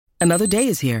Another day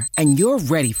is here, and you're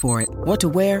ready for it. What to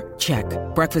wear? Check.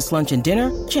 Breakfast, lunch, and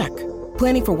dinner? Check.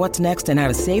 Planning for what's next and how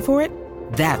to save for it?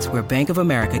 That's where Bank of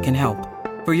America can help.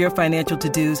 For your financial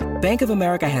to-dos, Bank of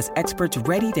America has experts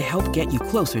ready to help get you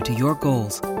closer to your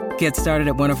goals. Get started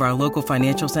at one of our local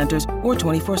financial centers or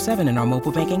 24/7 in our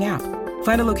mobile banking app.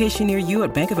 Find a location near you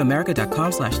at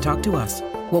bankofamerica.com/talktous.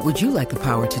 What would you like the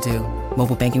power to do?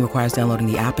 Mobile banking requires downloading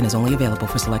the app and is only available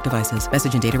for select devices.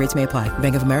 Message and data rates may apply.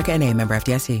 Bank of America NA, member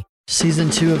FDIC. Season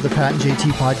 2 of the Pat and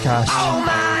JT podcast. Oh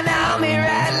man, I'm here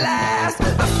at last.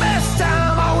 The best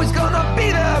time, always gonna be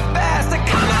the best.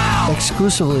 Come on!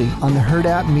 Exclusively on the Herd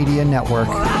App Media Network.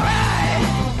 All right.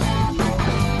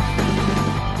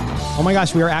 Oh my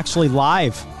gosh, we are actually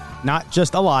live. Not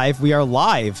just alive, we are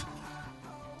live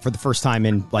for the first time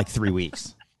in like 3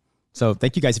 weeks. So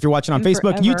thank you guys. If you're watching on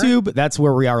Facebook, YouTube, that's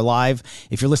where we are live.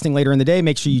 If you're listening later in the day,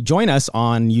 make sure you join us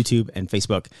on YouTube and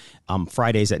Facebook.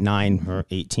 Fridays at 9 or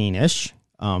 18-ish,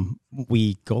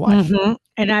 we go live. Mm-hmm.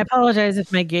 And I apologize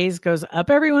if my gaze goes up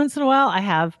every once in a while. I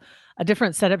have a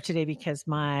different setup today because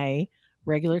my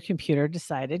regular computer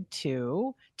decided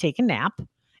to take a nap.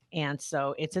 And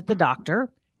so it's at the doctor.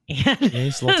 And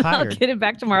He's a little tired. I'll get it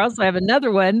back tomorrow. So I have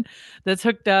another one that's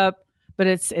hooked up, but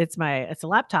it's a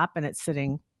laptop and it's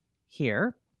sitting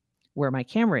here where my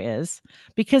camera is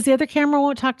because the other camera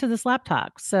won't talk to this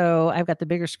laptop. So I've got the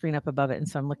bigger screen up above it. And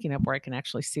so I'm looking up where I can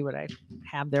actually see what I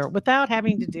have there without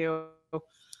having to do.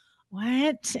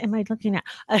 What am I looking at?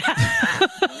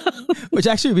 Which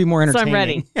actually would be more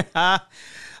entertaining. So I'm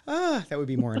ready. That would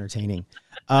be more entertaining.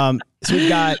 So we've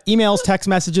got emails, text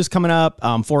messages coming up,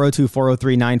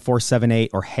 402-403-9478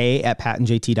 or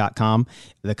hey@patandjt.com.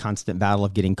 The constant battle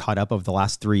of getting caught up over the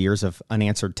last 3 years of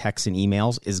unanswered texts and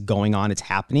emails is going on. It's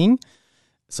happening.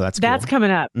 So that's cool.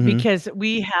 Coming up because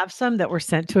we have some that were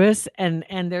sent to us and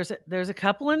there's a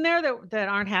couple in there that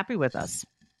aren't happy with us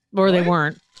or they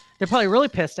weren't. They're probably really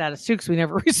pissed at us too because we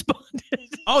never responded.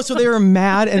 Oh, so they were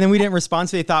mad and then we didn't respond.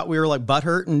 So they thought we were like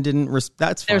butthurt and didn't.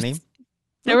 That's funny.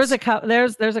 There's a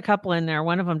couple in there.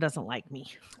 One of them doesn't like me.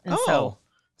 And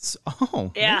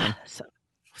yeah. Man.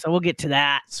 So we'll get to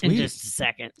that in just a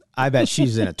second. I bet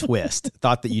she's in a twist.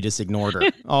 Thought that you just ignored her.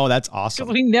 Oh, that's awesome.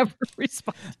 We never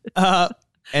responded.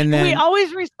 And then we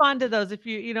always respond to those. If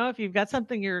if you've got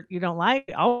something you don't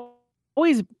like,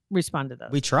 always respond to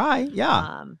those. We try.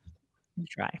 Yeah.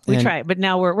 We try. But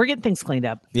now we're getting things cleaned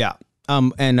up. Yeah.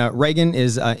 And Reagan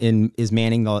is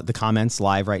manning the comments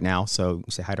live right now. So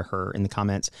say hi to her in the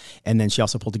comments. And then she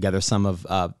also pulled together some of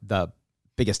the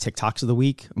biggest TikToks of the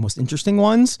week, most interesting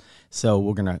ones. So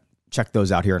we're going to check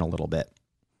those out here in a little bit.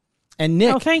 And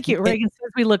Nick. Oh, thank you. Reagan says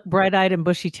we look bright-eyed and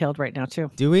bushy-tailed right now, too.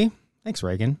 Do we? Thanks,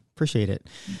 Reagan. Appreciate it.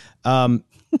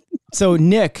 So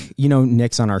Nick,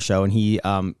 Nick's on our show and he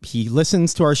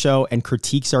listens to our show and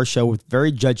critiques our show with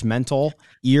very judgmental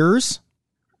ears.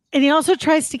 And he also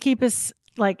tries to keep us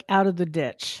like out of the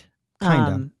ditch.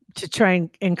 Kind of. To try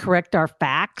and correct our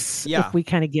facts if we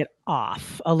kind of get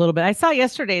off a little bit. I saw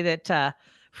yesterday that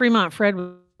Fremont Fred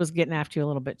was getting after you a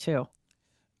little bit too.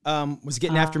 Was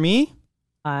getting after me?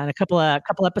 And a couple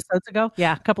episodes ago.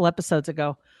 Yeah, a couple episodes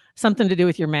ago. Something to do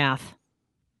with your math.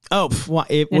 Oh, well,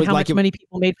 it was how like much money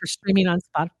people made for streaming on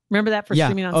Spotify. Remember that for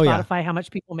streaming on Spotify? How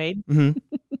much people made? Mm-hmm.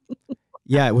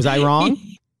 Yeah, was I wrong?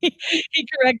 He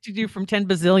corrected you from $10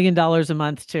 bazillion a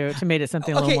month to made it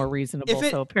something a little more reasonable.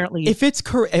 So apparently,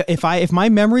 if my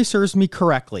memory serves me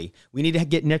correctly, we need to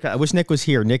get Nick. I wish Nick was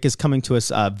here. Nick is coming to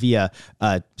us via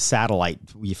satellite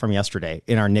from yesterday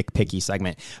in our Nick Picky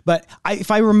segment. But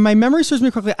my memory serves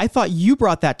me correctly, I thought you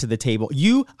brought that to the table.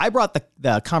 I brought the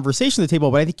conversation to the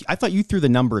table, but I thought you threw the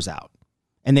numbers out,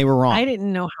 and they were wrong. I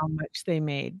didn't know how much they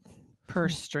made per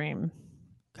stream.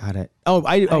 Got it.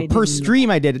 Per stream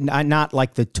I did, not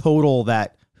like the total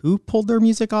that who pulled their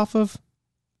music off of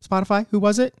Spotify? Who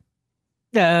was it?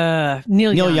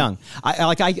 Neil Young.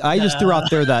 I just threw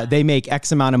out there that they make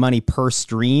X amount of money per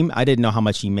stream. I didn't know how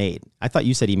much he made. I thought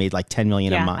you said he made like 10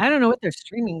 million a month. I don't know what their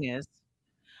streaming is.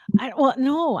 I don't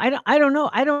know. I don't know.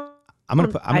 I don't know. I'm gonna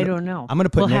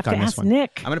put Nick on this one.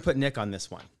 Nick. I'm gonna put Nick on this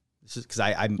one. This is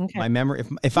because my memory.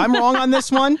 If I'm wrong on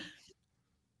this one,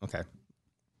 okay.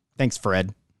 Thanks,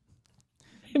 Fred.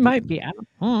 It might be.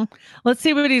 Let's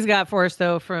see what he's got for us,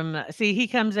 though. He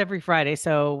comes every Friday,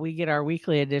 so we get our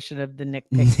weekly edition of the Nick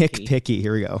Picky. Nick Picky.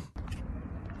 Here we go.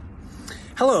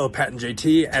 Hello, Pat and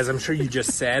JT. As I'm sure you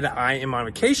just said, I am on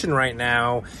vacation right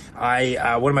now.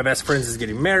 One of my best friends is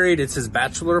getting married. It's his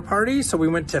bachelor party, so we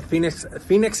went to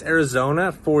Phoenix,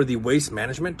 Arizona for the Waste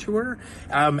Management Tour.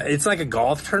 It's like a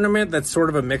golf tournament that's sort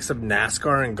of a mix of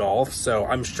NASCAR and golf, so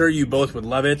I'm sure you both would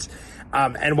love it.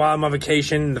 And while I'm on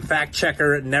vacation, the fact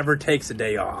checker never takes a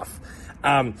day off.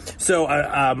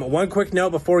 One quick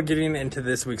note before getting into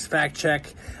this week's fact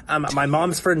check. My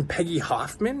mom's friend Peggy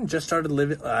Hoffman just started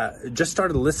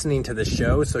listening to the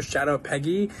show. So shout out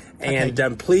Peggy,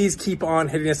 and please keep on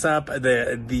hitting us up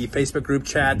the Facebook group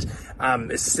chat.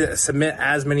 Submit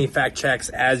as many fact checks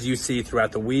as you see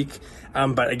throughout the week.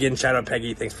 But again, shout out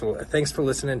Peggy. Thanks for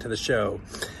listening to the show.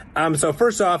 So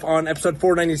first off, on episode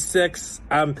 496,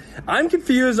 I'm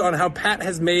confused on how Pat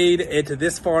has made it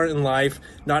this far in life,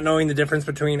 not knowing the difference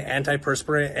between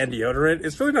antiperspirant and deodorant.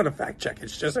 It's really not a fact check.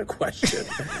 It's just a question.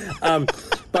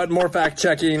 But more fact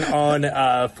checking on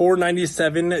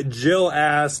 497. Jill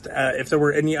asked if there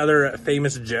were any other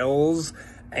famous Jills,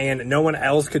 and no one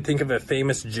else could think of a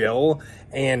famous Jill.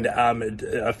 And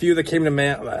a few that came to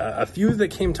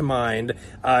mind.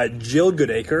 Jill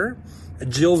Goodacre,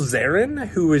 Jill Zarin,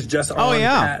 who was just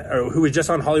on who was just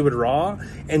on Hollywood Raw,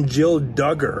 and Jill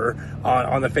Duggar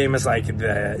on the famous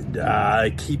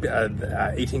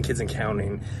 18 Kids and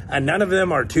Counting. And none of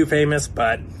them are too famous,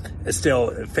 but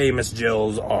still famous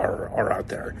Jills are out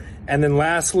there. And then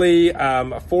lastly,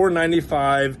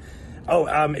 495.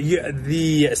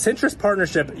 The Centrist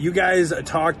partnership. You guys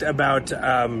talked about.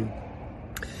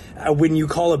 When you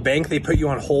call a bank, they put you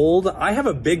on hold. I have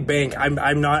a big bank.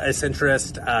 I'm not a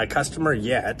Centrist customer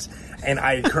yet, and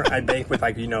I bank with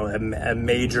a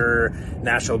major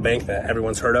national bank that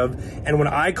everyone's heard of. And when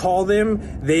I call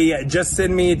them, they just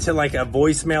send me to a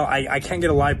voicemail. I can't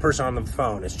get a live person on the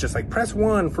phone. It's just press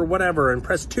 1 for whatever, and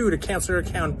press 2 to cancel your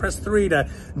account, press 3 to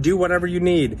do whatever you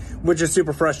need, which is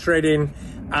super frustrating.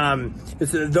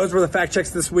 Those were the fact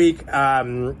checks this week.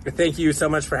 Thank you so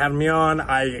much for having me on.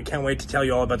 I can't wait to tell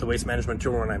you all about the Waste Management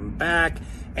Tour when I'm back.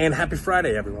 And happy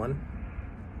Friday, everyone.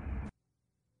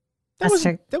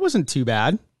 That wasn't too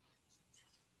bad.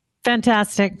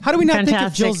 Fantastic. How do we not think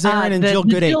of Jill Zarin and Jill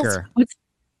Goodacre?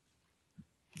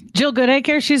 Jill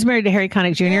Goodacre, she's married to Harry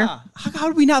Connick Jr. Yeah. How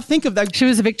did we not think of that? She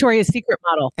was a Victoria's Secret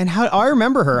model. And I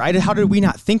remember her. How did we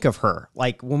not think of her?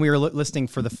 When we were listing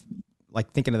for the...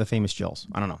 thinking of the famous Jills.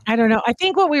 I don't know. I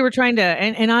think what we were trying to,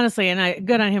 and honestly, and I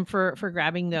good on him for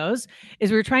grabbing those, is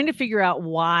we were trying to figure out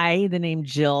why the name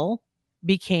Jill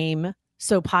became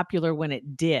so popular when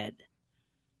it did.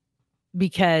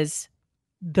 Because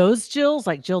those Jills,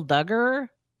 like Jill Duggar,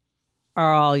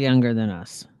 are all younger than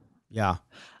us. Yeah.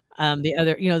 The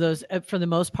other, those for the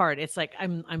most part, it's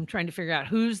I'm trying to figure out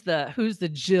who's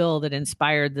the Jill that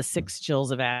inspired the 6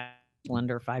 Jills of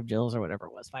Ashland, or 5 Jills, or whatever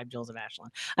it was, 5 Jills of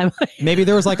Ashland. Maybe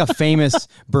there was a famous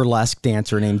burlesque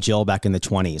dancer named Jill back in the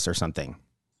 1920s or something.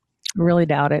 Really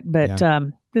doubt it, but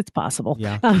it's possible.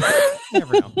 Yeah.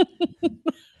 Never know.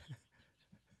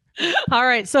 All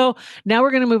right. So now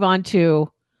we're going to move on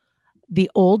to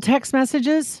the old text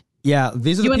messages. Yeah.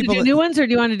 These are the people. Do you want to do new ones, or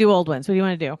do you want to do old ones? What do you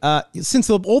want to do? Since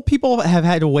the old people have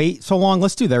had to wait so long,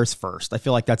 let's do theirs first. I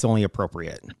feel like that's only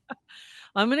appropriate.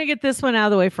 I'm going to get this one out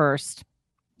of the way first.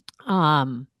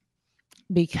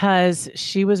 Because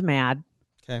she was mad.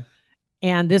 Okay.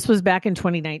 And this was back in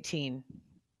 2019.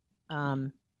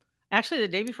 Actually the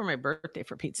day before my birthday,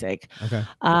 for Pete's sake. Okay.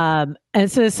 And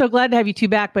so glad to have you two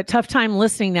back, but tough time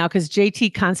listening now because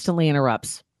JT constantly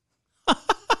interrupts.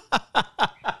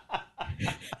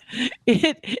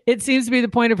 It seems to be the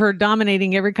point of her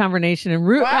dominating every conversation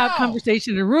and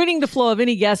conversation and ruining the flow of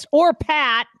any guest or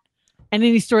Pat and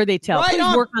any story they tell. Right.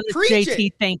 Please work on this,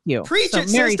 JT. Thank you. Preach it,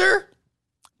 sister.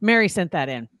 Mary sent that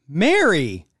in.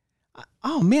 Mary.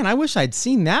 Oh, man, I wish I'd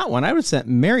seen that one. I would have sent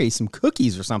Mary some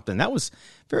cookies or something. That's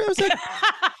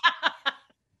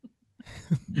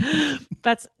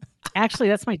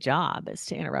my job, is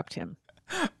to interrupt him.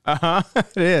 It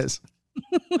is.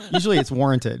 Usually it's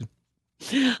warranted.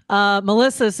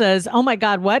 Melissa says, oh my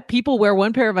God, what? People wear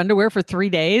one pair of underwear for 3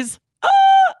 days?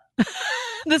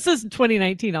 This is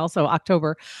 2019, also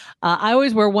October. I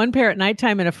always wear one pair at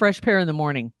nighttime and a fresh pair in the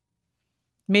morning.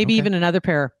 Maybe even another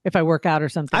pair if I work out or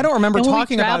something. I don't remember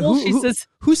talking about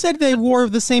who said they wore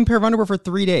the same pair of underwear for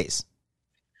 3 days.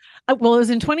 Well, it was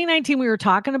in 2019 we were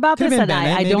talking about this, and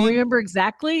I don't remember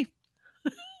exactly.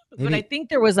 But I think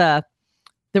there was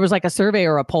like a survey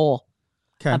or a poll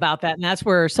about that, and that's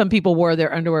where some people wore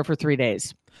their underwear for 3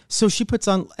 days. So she puts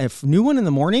on a new one in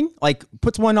the morning,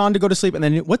 puts one on to go to sleep, and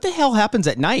then what the hell happens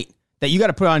at night that you got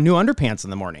to put on new underpants in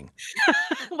the morning?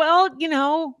 Well,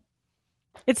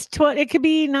 it could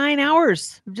be 9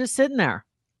 hours of just sitting there.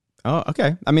 Oh,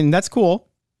 okay. I mean, that's cool.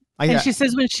 And she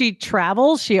says when she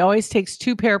travels, she always takes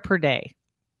 2 pair per day.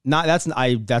 That's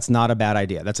not a bad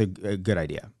idea. That's a good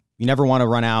idea. You never want to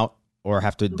run out or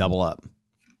have to double up.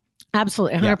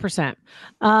 Absolutely. 100%.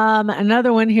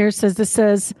 Another one here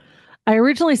says, I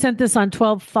originally sent this on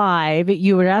 12/5.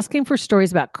 You were asking for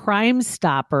stories about Crime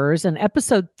Stoppers, and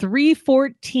episode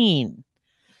 314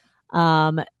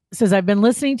 says, I've been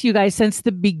listening to you guys since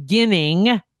the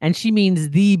beginning, and she means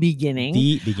the beginning.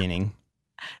 The beginning.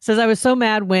 Says, I was so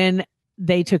mad when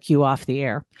they took you off the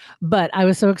air, but I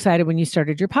was so excited when you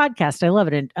started your podcast. I love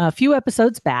it. And a few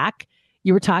episodes back,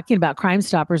 you were talking about Crime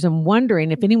Stoppers and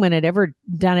wondering if anyone had ever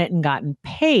done it and gotten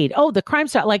paid. Oh, the Crime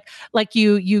Stop, like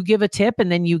you give a tip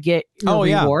and then you get your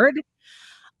reward.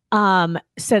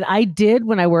 Said I did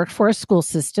when I worked for a school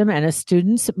system, and a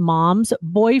student's mom's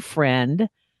boyfriend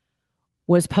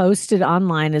was posted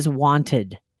online as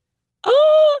wanted.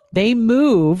 Oh, they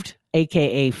moved,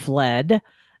 aka fled,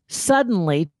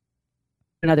 suddenly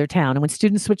another town. And when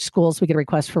students switch schools, we get a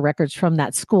request for records from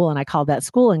that school. And I called that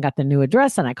school and got the new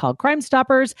address, and I called Crime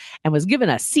Stoppers and was given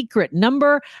a secret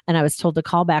number. And I was told to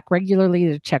call back regularly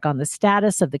to check on the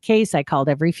status of the case. I called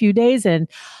every few days. And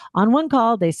on one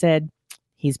call, they said,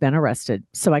 he's been arrested.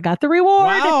 So I got the reward.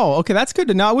 Wow. Okay. That's good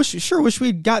to know. I wish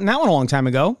we'd gotten that one a long time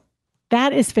ago.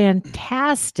 That is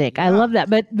fantastic. I love that.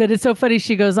 But it's so funny.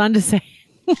 She goes on to say,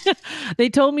 they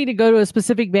told me to go to a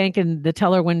specific bank in the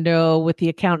teller window with the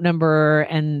account number,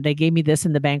 and they gave me this,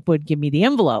 and the bank would give me the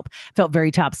envelope. Felt very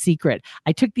top secret.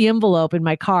 I took the envelope in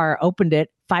my car, opened it,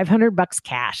 $500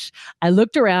 cash. I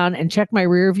looked around and checked my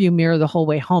rear view mirror the whole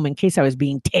way home in case I was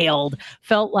being tailed.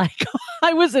 Felt like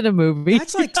I was in a movie.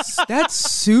 That's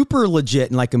super legit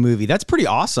and like a movie. That's pretty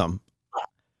awesome.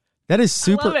 That is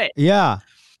super. I love it. Yeah.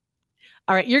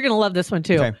 All right. You're going to love this one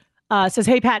too. Okay. Says,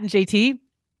 hey, Pat and JT,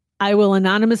 I will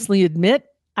anonymously admit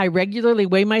I regularly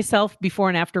weigh myself before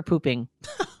and after pooping.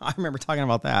 I remember talking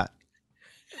about that.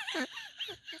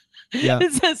 Yeah.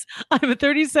 It says, I'm a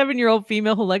 37-year-old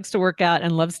female who likes to work out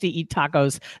and loves to eat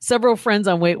tacos. Several friends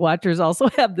on Weight Watchers also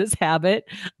have this habit.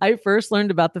 I first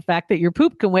learned about the fact that your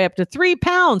poop can weigh up to 3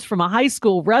 pounds from a high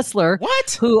school wrestler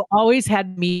who always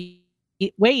had me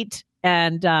weight.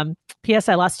 And P.S.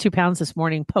 I lost 2 pounds this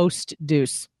morning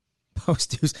post-deuce.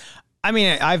 Post-deuce. I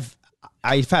mean, I've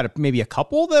had maybe a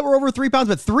couple that were over 3 pounds,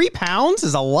 but 3 pounds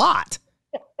is a lot.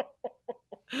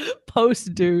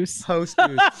 Post-deuce.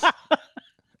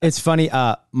 It's funny.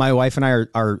 My wife and I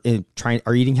are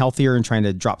eating healthier and trying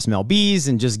to drop some lbs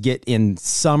and just get in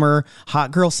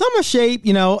hot girl summer shape,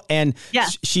 And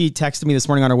she texted me this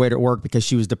morning on her way to work because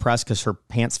she was depressed because her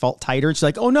pants felt tighter. And she's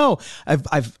like, "Oh no,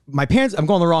 my pants. I'm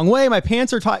going the wrong way. My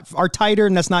pants are tighter,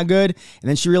 and that's not good." And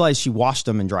then she realized she washed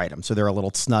them and dried them, so they're a little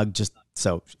snug.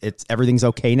 So everything's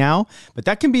okay now. But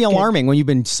that can be alarming when you've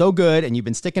been so good and you've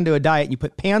been sticking to a diet and you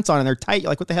put pants on and they're tight. You're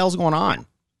like, what the hell's going on?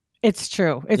 It's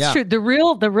true. It's true. The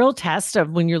real test of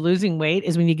when you're losing weight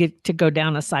is when you get to go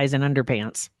down a size in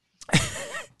underpants.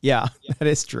 Yeah, that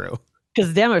is true.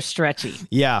 Because them are stretchy.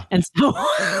 Yeah. And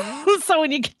so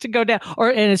when you get to go down,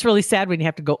 and it's really sad when you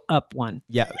have to go up one.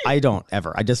 Yeah, I don't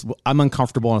ever. I'm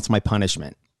uncomfortable and it's my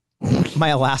punishment. My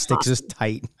elastic's just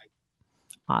tight.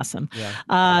 Awesome.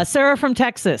 Yeah. Sarah from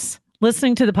Texas,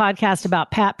 listening to the podcast about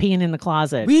Pat peeing in the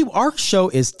closet. Our show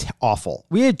is awful.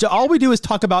 All we do is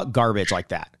talk about garbage like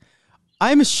that.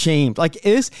 I'm ashamed. Like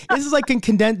this is like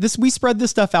condensed. We spread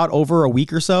this stuff out over a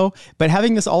week or so, but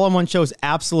having this all on one show is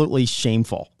absolutely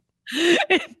shameful. Well,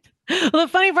 the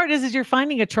funny part is you're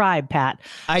finding a tribe, Pat.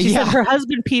 She said her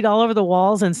husband peed all over the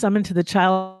walls and summoned to the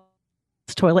child's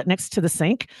toilet next to the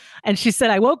sink. And she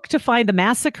said, I woke to find a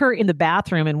massacre in the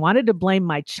bathroom and wanted to blame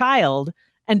my child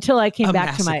until I came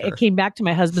back to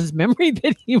my husband's memory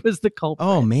that he was the culprit.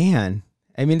 Oh man.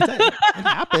 I mean, it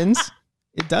happens.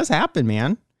 It does happen,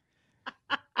 man.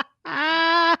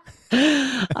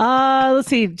 Let's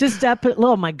see.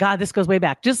 Oh my God, this goes way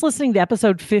back. Just listening to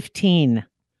episode 15.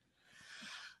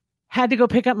 Had to go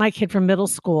pick up my kid from middle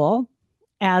school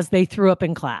as they threw up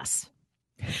in class.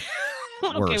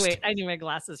 Okay, wait. I need my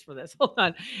glasses for this. Hold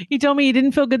on. He told me he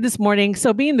didn't feel good this morning.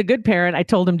 So being the good parent, I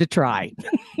told him to try.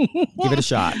 Give it a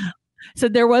shot. So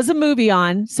there was a movie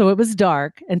on, so it was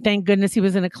dark. And thank goodness he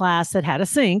was in a class that had a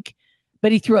sink,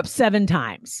 but he threw up 7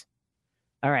 times.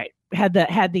 All right. Had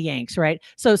the yanks, right?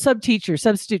 So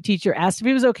substitute teacher asked if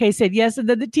he was okay, said yes. And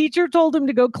then the teacher told him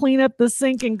to go clean up the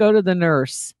sink and go to the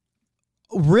nurse.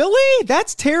 Really?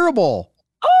 That's terrible.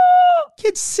 Oh,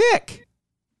 kid's sick.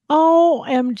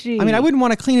 OMG. I mean, I wouldn't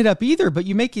want to clean it up either, but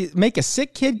you make a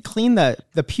sick kid clean the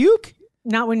puke?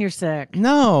 Not when you're sick.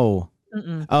 No.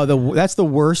 Mm-mm. Oh, that's the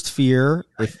worst fear.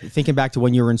 If thinking back to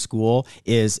when you were in school,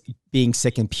 is being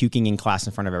sick and puking in class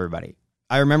in front of everybody.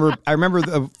 I remember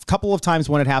a couple of times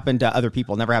when it happened to other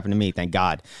people. It never happened to me, thank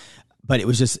God. But it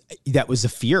was that was a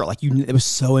fear. Like it was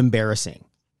so embarrassing.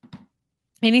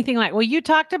 Anything like, well, you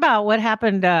talked about what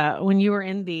happened when you were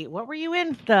in what were you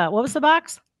in? What was the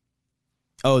box?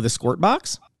 Oh, the squirt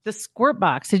box? The squirt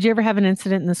box. Did you ever have an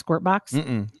incident in the squirt box?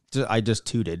 Mm-mm. I just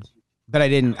tooted, but I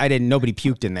didn't. Nobody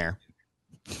puked in there.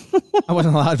 I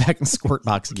wasn't allowed back in the squirt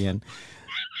box again.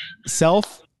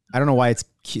 I don't know why it's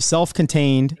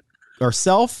self-contained or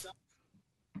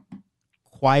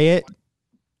quiet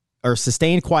or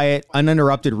sustained quiet,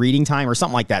 uninterrupted reading time or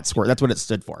something like that. Squirt. That's what it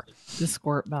stood for. The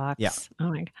squirt box. Yeah. Oh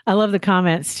my God. I love the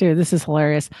comments too. This is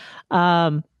hilarious.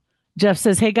 Jeff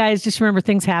says, "Hey guys, just remember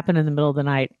things happen in the middle of the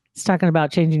night." He's talking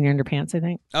about changing your underpants, I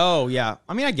think. Oh yeah.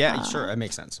 I mean, I get sure that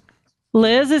makes sense.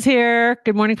 Liz is here.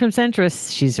 Good morning from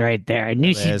Centris. She's right there. I knew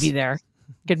Liz. she'd be there.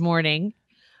 Good morning.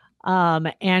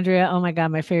 Andrea, oh my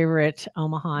God, my favorite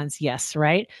Omahans. Yes,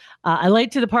 right. I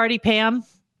late to the party, Pam.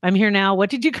 I'm here now. What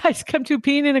did you guys come to?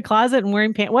 Peeing in a closet and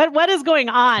wearing pants? What is going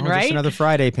on, right? Just another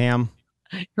Friday, Pam.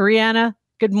 Rihanna,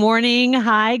 good morning.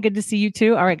 Hi, good to see you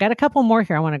too. All right, got a couple more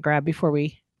here I want to grab before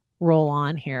we roll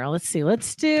on here. Let's see.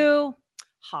 Let's do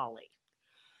Holly.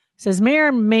 Says, may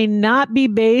or may not be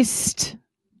based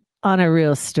on a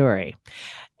real story.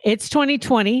 It's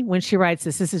 2020 when she writes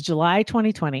this. This is July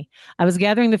 2020. I was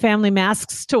gathering the family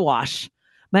masks to wash.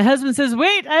 My husband says,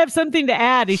 wait, I have something to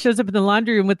add. He shows up in the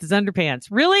laundry room with his underpants.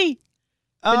 Really?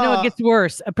 But no, it gets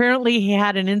worse. Apparently he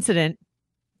had an incident,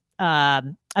 a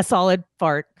solid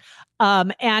fart.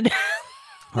 And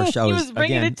he was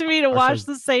bringing it to me to wash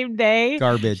the same day.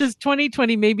 Garbage. Just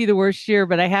 2020 may be the worst year,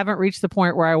 but I haven't reached the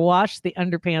point where I wash the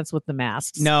underpants with the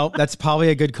masks. No, that's probably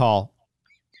a good call.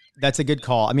 That's a good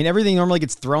call. I mean, everything normally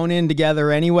gets thrown in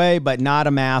together anyway, but not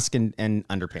a mask and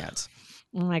underpants.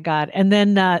 Oh my God. And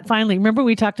then finally, remember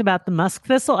we talked about the musk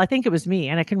thistle? I think it was me,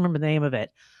 and I couldn't remember the name of it.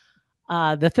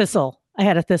 The thistle. I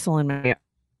had a thistle in my ear.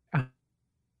 Oh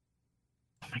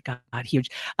my God, huge.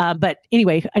 But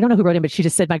anyway, I don't know who wrote in, but she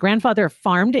just said, my grandfather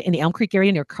farmed in the Elm Creek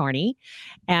area near Kearney.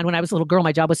 And when I was a little girl,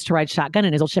 my job was to ride shotgun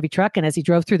in his old Chevy truck. And as he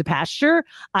drove through the pasture,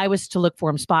 I was to look for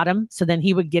him, spot him. So then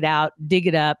he would get out, dig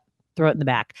it up, throw it in the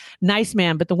back. Nice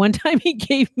man. But the one time he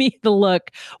gave me the look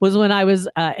was when I was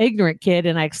an ignorant kid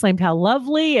and I exclaimed how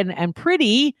lovely and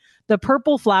pretty the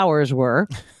purple flowers were.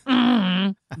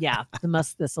 Yeah, the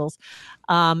musk thistles.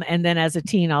 And then as a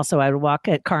teen, also, I would walk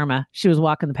at Karma. She was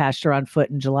walking the pasture on foot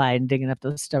in July and digging up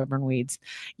those stubborn weeds.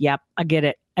 Yep, I get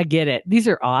it. These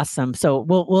are awesome. So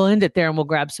we'll end it there and we'll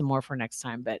grab some more for next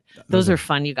time. But those are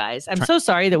fun, you guys. I'm so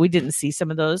sorry that we didn't see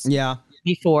some of those. Yeah.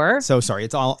 Before. So sorry.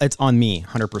 It's on me.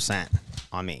 100%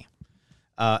 on me.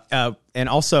 And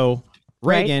also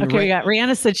Reagan. Right? Okay. We got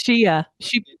Rihanna said she,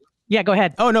 yeah, go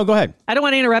ahead. Oh no, go ahead. I don't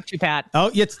want to interrupt you, Pat.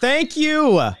 Oh, yes. Thank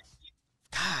you. God,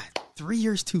 3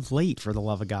 years too late, for the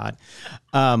love of God.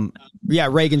 Yeah.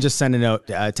 Reagan just sent a note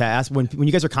to ask when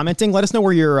you guys are commenting, let us know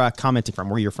where you're commenting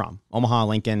from, where you're from. Omaha,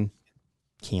 Lincoln,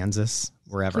 Kansas,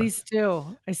 wherever. Please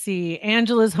do. I see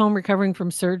Angela's home recovering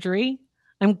from surgery.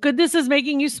 I'm good. This is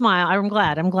making you smile. I'm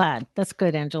glad. That's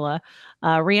good, Angela.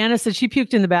 Rihanna said she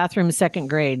puked in the bathroom in second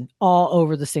grade, all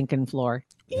over the sinking floor.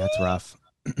 Yeah, that's rough.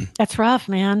 That's rough,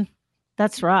 man.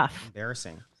 That's rough.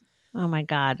 Embarrassing. Oh my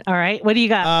God. All right. What do you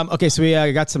got? Okay. So we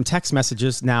got some text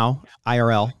messages now.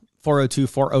 IRL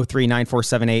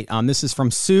 402-403-9478. This is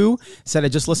from Sue. Said, I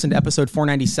just listened to episode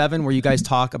 497 where you guys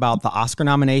talk about the Oscar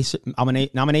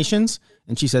nominations.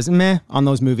 And she says, meh on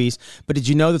those movies. But did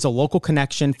you know there's a local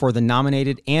connection for the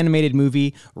nominated animated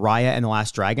movie Raya and the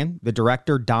Last Dragon? The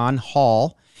director, Don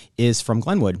Hall, is from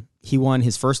Glenwood. He won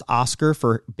his first Oscar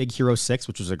for Big Hero 6,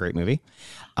 which was a great movie.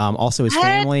 Also, his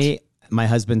family, my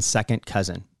husband's second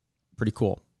cousin. Pretty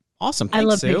cool. Awesome. Thanks, I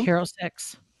love Sue. Big Hero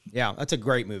 6. Yeah, that's a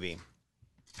great movie.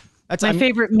 That's my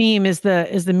favorite meme is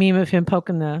the meme of him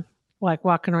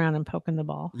walking around and poking the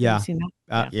ball. Yeah. Have you seen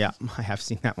that? Yeah, I have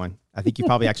seen that one. I think you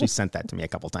probably actually sent that to me a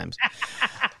couple times.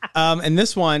 And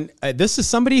this one, this is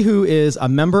somebody who is a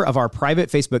member of our private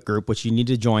Facebook group, which you need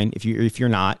to join if you're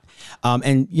not.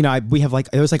 And we have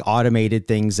there's automated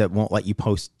things that won't let you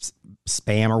post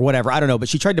spam or whatever. I don't know, but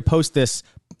she tried to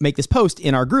make this post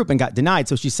in our group and got denied.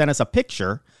 So she sent us a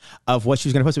picture of what she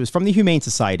was going to post. It was from the Humane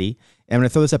Society. And I'm going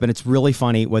to throw this up, and it's really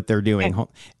funny what they're doing.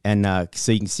 Okay. And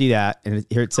so you can see that. And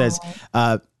here it says,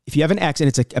 if you have an X, and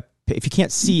it's if you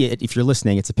can't see it, if you're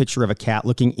listening, it's a picture of a cat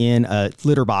looking in a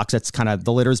litter box. That's kind of,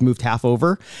 the litter's moved half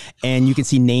over, and you can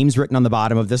see names written on the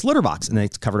bottom of this litter box, and then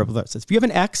it's covered up with those. So if you have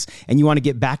an X and you want to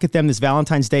get back at them this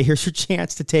Valentine's Day, here's your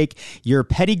chance to take your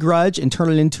petty grudge and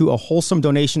turn it into a wholesome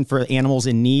donation for animals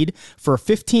in need. For a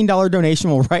 $15 donation,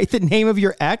 we'll write the name of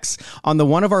your X on the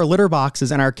one of our litter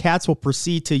boxes, and our cats will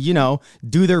proceed to,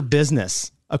 do their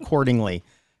business accordingly.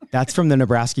 That's from the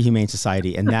Nebraska Humane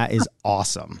Society, and that is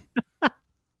awesome.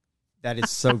 That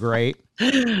is so great.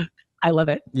 I love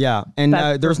it. Yeah. And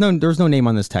there's no name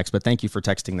on this text, but thank you for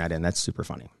texting that in. That's super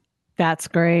funny. That's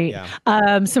great.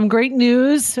 Yeah. Some great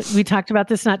news. We talked about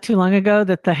this not too long ago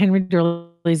that the Henry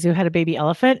Doorly Zoo had a baby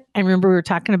elephant. And remember, we were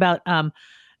talking about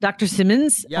Dr.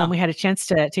 Simmons. Yeah. We had a chance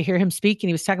to hear him speak, and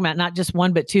he was talking about not just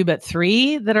one, but two, but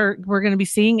three that we're going to be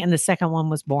seeing. And the second one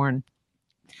was born.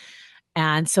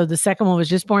 And so the second one was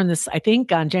just born I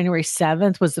think on January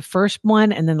 7th was the first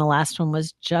one. And then the last one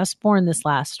was just born this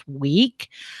last week.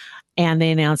 And they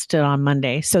announced it on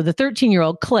Monday. So the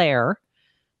 13-year-old Claire,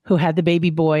 who had the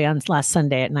baby boy on last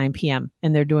Sunday at 9 p.m.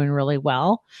 and they're doing really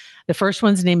well. The first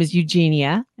one's name is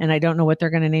Eugenia, and I don't know what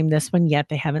they're going to name this one yet.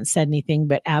 They haven't said anything,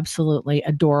 but absolutely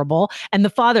adorable. And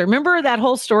the father, remember that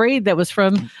whole story that was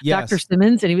from Dr.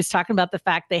 Simmons, and he was talking about the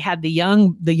fact they had the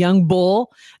young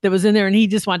bull that was in there, and he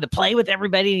just wanted to play with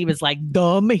everybody, and he was like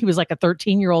dumb. He was like a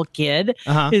 13-year-old kid.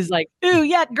 He's like, ooh,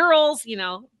 yeah, girls,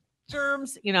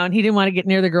 germs, and he didn't want to get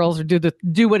near the girls or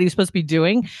do what he was supposed to be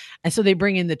doing. And so they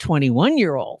bring in the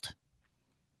 21-year-old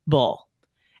bull.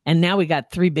 And now we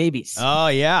got 3 babies. Oh,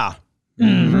 yeah.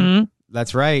 Mm-hmm.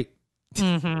 That's right.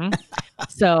 Mm-hmm.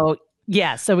 So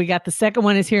we got the second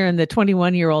one is here, and the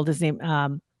 21-year-old, his name,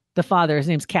 the father, his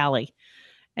name's Callie,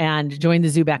 and joined the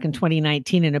zoo back in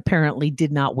 2019 and apparently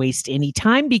did not waste any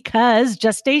time because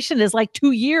gestation is like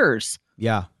 2 years.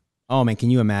 Yeah. Oh, man, can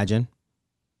you imagine?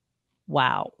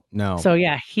 Wow. No. So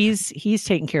yeah, he's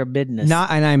taking care of business.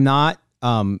 And I'm not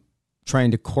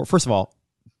trying to first of all,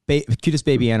 cutest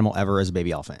baby animal ever is a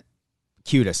baby elephant.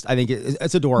 Cutest. I think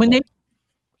it's adorable. When they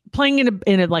playing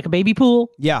in a like a baby pool.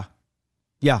 Yeah.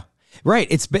 Yeah. Right.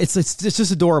 It's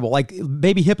just adorable. Like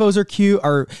baby hippos are cute.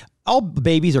 All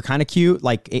babies are kind of cute,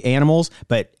 like animals,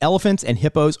 but elephants and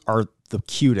hippos are the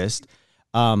cutest.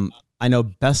 I know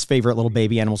best favorite little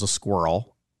baby animal is a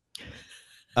squirrel.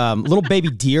 Little baby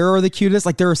deer are the cutest.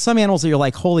 Like there are some animals that you're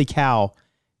like, holy cow.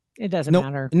 It doesn't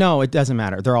matter. No, it doesn't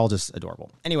matter. They're all just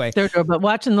adorable. Anyway. They're adorable. But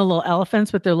watching the little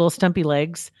elephants with their little stumpy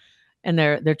legs and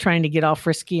they're trying to get all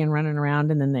frisky and running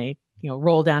around, and then they,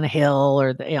 roll down a hill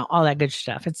or all that good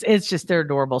stuff. It's just, they're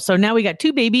adorable. So now we got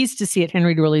 2 babies to see at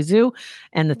Henry Doorly Zoo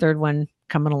and the third one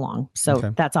coming along. So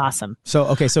That's awesome.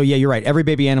 So yeah, you're right. Every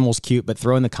baby animal is cute, but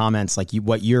throw in the comments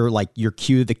your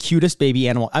cutest baby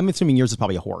animal. I'm assuming yours is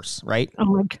probably a horse, right? Oh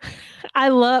my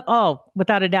God.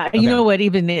 Without a doubt. Okay. You know what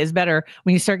even is better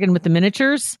when you start getting with the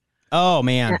miniatures? Oh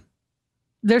man.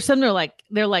 There's some they're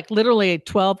like literally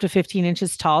 12 to 15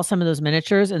 inches tall, some of those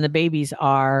miniatures, and the babies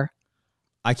are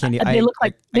they look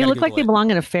like they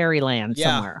belong in a fairyland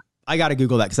somewhere. I got to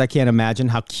Google that because I can't imagine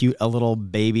how cute a little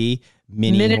baby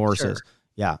miniature horse is.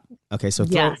 Yeah. Okay. So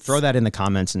throw that in the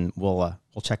comments and we'll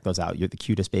check those out. You're the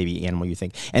cutest baby animal you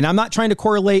think. And I'm not trying to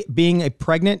correlate being a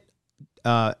pregnant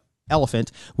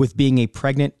elephant with being a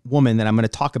pregnant woman that I'm going to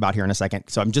talk about here in a second.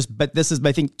 So but this is,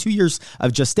 I think, 2 years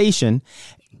of gestation.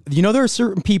 There are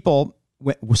certain people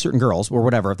with certain girls or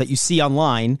whatever that you see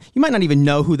online. You might not even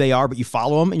know who they are, but you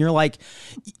follow them and you're like,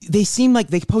 they seem like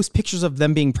they post pictures of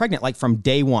them being pregnant, like from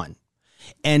day one.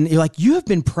 And you're like, you have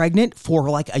been pregnant for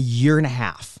like a year and a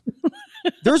half.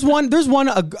 There's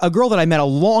a girl that I met a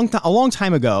long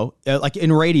time ago, like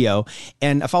in radio,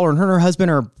 and I follow her, and her and her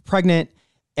husband are pregnant.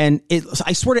 And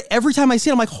I swear to every time I see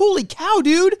it, I'm like, holy cow,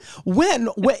 dude, when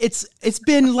it's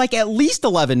been like at least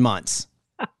 11 months.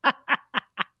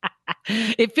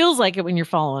 It feels like it when you're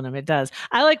following them. It does.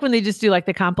 I like when they just do like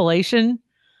the compilation,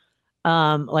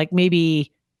 like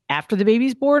maybe after the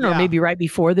baby's born or maybe right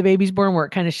before the baby's born, where it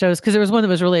kind of shows. Because there was one that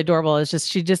was really adorable. It's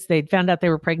just they'd found out they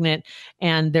were pregnant,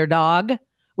 and their dog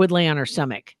would lay on her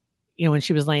stomach, when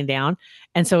she was laying down.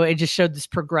 And so it just showed this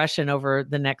progression over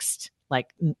the next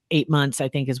like 8 months, I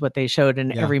think is what they showed.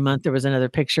 And every month there was another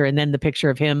picture. And then the picture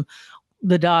of him,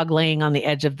 the dog laying on the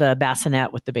edge of the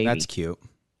bassinet with the baby. That's cute.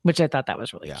 Which I thought that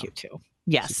was really cute too.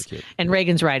 Yes. And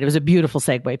Reagan's right. It was a beautiful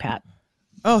segue, Pat.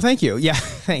 Oh, thank you. Yeah,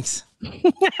 thanks.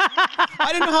 I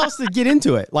didn't know how else to get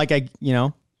into it. Like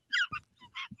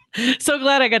So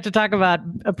glad I got to talk about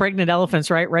pregnant elephants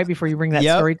right before you bring that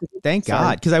story. Thank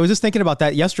God. Because I was just thinking about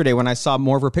that yesterday when I saw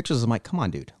more of her pictures. I'm like, come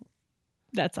on, dude.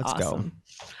 Let's awesome. Go.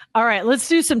 All right, let's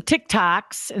do some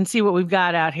TikToks and see what we've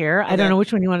got out here. Okay. I don't know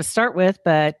which one you want to start with,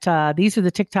 but these are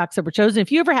the TikToks that were chosen.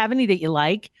 If you ever have any that you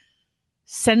like,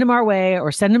 send them our way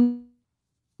or send them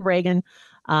to Reagan.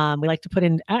 We like to put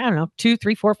in, 2,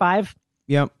 3, 4, 5.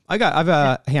 Yeah, I've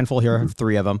a handful here. I have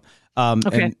 3 of them.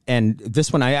 Okay. And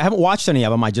this one, I haven't watched any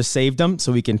of them. I just saved them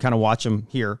so we can kind of watch them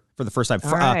here for the first time.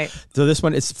 All right. So this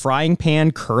one is frying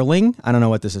pan curling. I don't know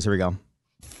what this is. Here we go.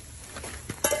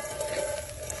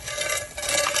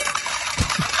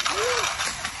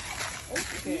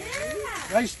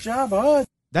 Nice job, bud.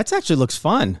 That actually looks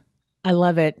fun. I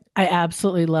love it. I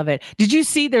absolutely love it. Did you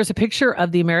see there's a picture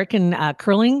of the American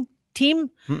curling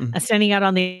team standing out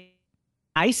on the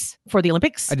ice for the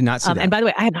Olympics. I did not see that. And by the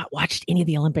way, I have not watched any of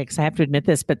the Olympics. I have to admit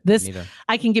this, but this,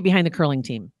 I can get behind the curling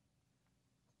team.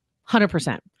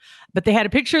 100%. But they had a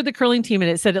picture of the curling team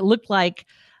and it said it looked like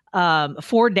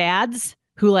 4 dads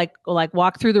who like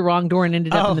walked through the wrong door and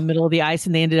ended up in the middle of the ice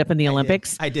and they ended up in the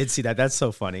Olympics. I did see that. That's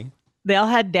so funny. They all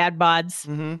had dad bods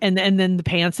and then the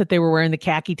pants that they were wearing, the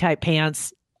khaki type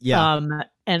pants. Yeah.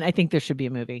 And I think there should be a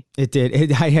movie. It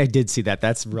did. I did see that.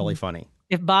 That's really funny.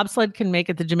 If bobsled can make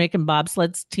it, the Jamaican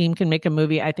bobsled team can make a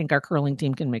movie. I think our curling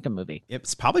team can make a movie.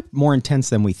 It's probably more intense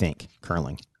than we think,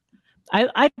 curling.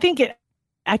 I think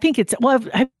it's, well,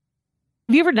 have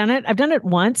you ever done it? I've done it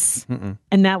once.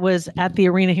 And that was at the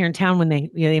arena here in town when they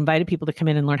invited people to come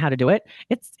in and learn how to do it.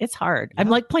 It's hard. Yeah. I'm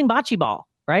like playing bocce ball,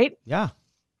 right? Yeah.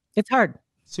 It's hard.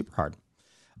 Super hard.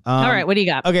 All right. What do you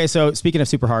got? Okay. So speaking of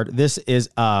super hard, this is,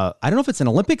 I don't know if it's an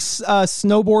Olympics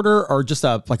snowboarder or just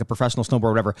like a professional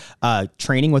snowboarder, whatever,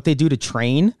 training, what they do to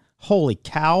train. Holy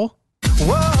cow.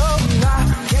 Whoa,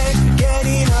 I can't get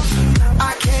enough.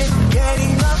 I can't get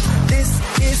enough. This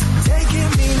is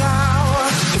taking me now.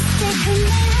 It's taking me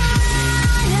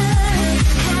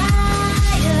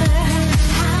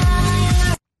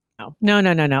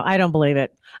higher. No. I don't believe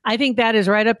it. I think that is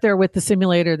right up there with the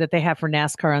simulator that they have for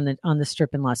NASCAR on the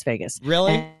strip in Las Vegas.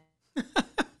 Really? And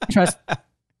trust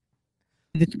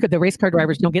the race car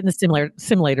drivers don't get in the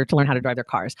simulator to learn how to drive their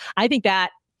cars. I think that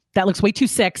looks way too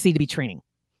sexy to be training.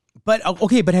 But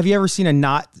okay, but have you ever seen a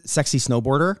not sexy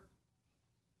snowboarder?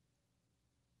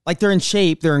 Like they're in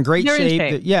shape, they're in great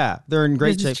shape. Yeah, they're in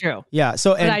great shape. This is true. Yeah,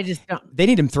 so and I just don't. They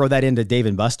need to throw that into Dave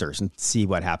and Buster's and see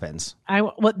what happens.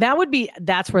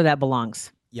 That's where that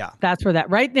belongs. Yeah, that's where that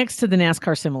right next to the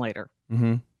NASCAR simulator.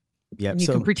 Mm-hmm. Yeah, you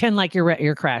can pretend like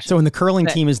you're crashing. So when the curling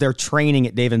team is there training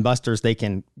at Dave and Buster's, they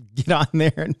can get on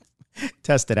there and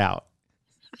test it out.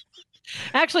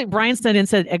 Actually, Brian sent in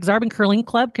said Exarban Curling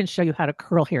Club can show you how to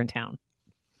curl here in town.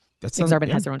 Exarban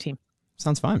has their own team.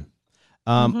 Sounds fun.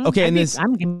 Okay, and this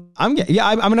I'm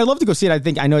I'd love to go see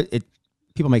it. I know it.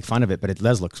 People make fun of it, but it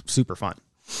does look super fun.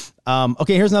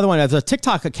 Okay, here's another one. There's a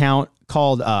TikTok account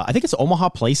called I think it's Omaha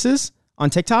Places on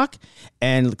TikTok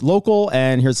and local.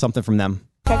 And here's something from them.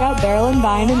 Check out Barrel and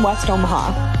Vine in West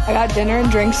Omaha. I got dinner and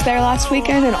drinks there last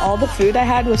weekend, and all the food I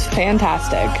had was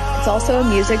fantastic. It's also a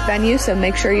music venue, so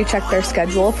make sure you check their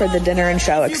schedule for the dinner and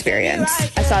show experience.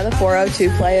 I saw the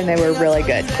 402 play, and they were really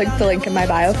good. Click the link in my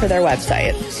bio for their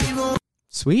website.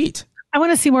 Sweet. I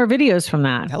want to see more videos from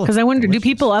that because I wonder, do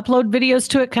people upload videos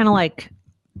to it, kind of like,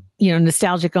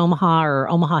 Nostalgic Omaha or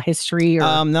Omaha History?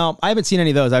 Or no, I haven't seen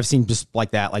any of those. I've seen just like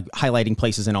that, like highlighting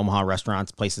places in Omaha,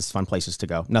 restaurants, places, fun places to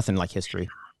go. Nothing like history.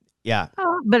 Yeah.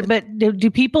 But do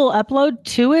people upload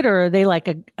to it, or are they like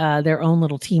their own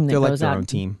little team that They're goes like their out? own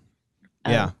team.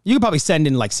 Yeah. You could probably send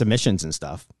in like submissions and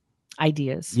stuff.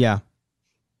 Ideas. Yeah.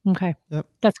 Okay. Yep.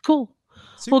 That's cool.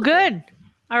 Super well, good. Cool.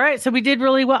 All right. So we did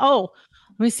really well. Oh,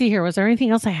 let me see here. Was there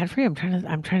anything else I had for you? I'm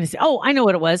trying to see. Oh, I know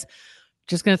what it was.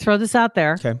 Just going to throw this out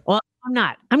there. Okay. Well, I'm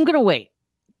not. I'm going to wait.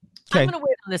 Okay. I'm going to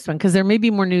wait on this one because there may be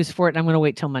more news for it. And I'm going to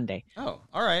wait till Monday. Oh,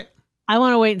 all right. I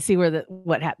want to wait and see what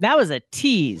happened. That was a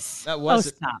tease. That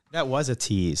was a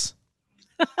tease.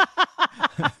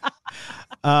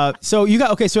 So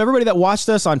everybody that watched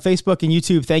us on Facebook and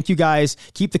YouTube, thank you guys.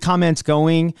 Keep the comments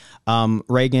going.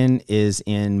 Reagan is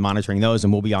in monitoring those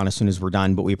and we'll be on as soon as we're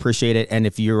done, but we appreciate it. And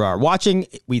if you are watching,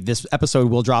 this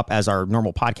episode will drop as our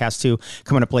normal podcast too,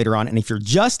 coming up later on. And if you're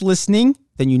just listening,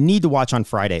 then you need to watch on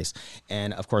Fridays.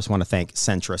 And of course, I want to thank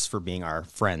Centris for being our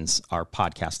friends, our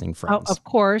podcasting friends. Oh, of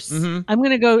course. Mm-hmm. I'm going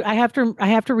to go. I have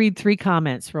to read 3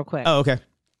 comments real quick. Oh, okay.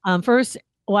 First,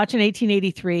 watching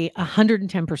 1883,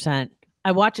 110%.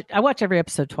 I watch every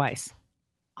episode twice.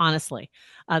 Honestly,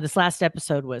 this last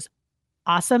episode was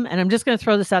awesome. And I'm just going to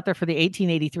throw this out there for the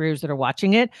 1883ers that are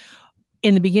watching it.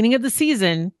 In the beginning of the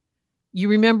season, you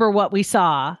remember what we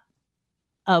saw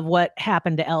of what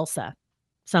happened to Elsa,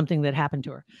 something that happened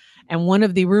to her. And one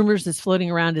of the rumors that's floating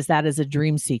around is that is a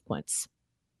dream sequence.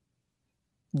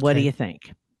 What do you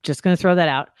think? Just going to throw that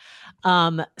out.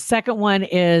 Second one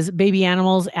is baby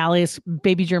animals, alias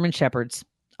baby German Shepherds,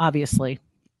 obviously.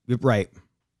 Right.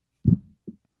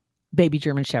 Baby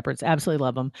German Shepherds. Absolutely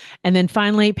love them. And then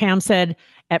finally, Pam said,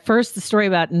 at first, the story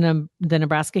about the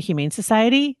Nebraska Humane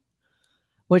Society,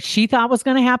 what she thought was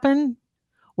going to happen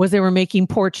was they were making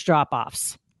porch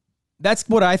drop-offs. That's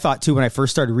what I thought too when I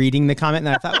first started reading the comment.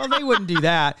 And I thought, well, they wouldn't do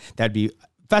that.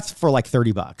 That's for like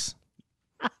 $30.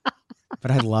 But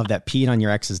I love that, peeing on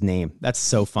your ex's name. That's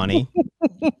so funny.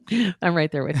 I'm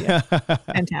right there with you.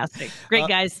 Fantastic. Great,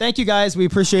 guys. Thank you, guys. We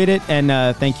appreciate it.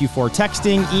 And thank you for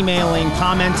texting, emailing,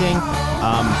 commenting.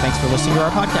 Thanks for listening to our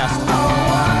podcast.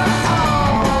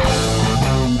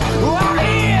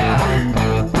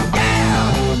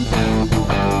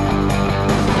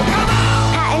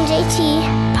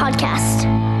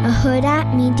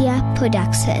 Media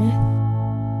Production.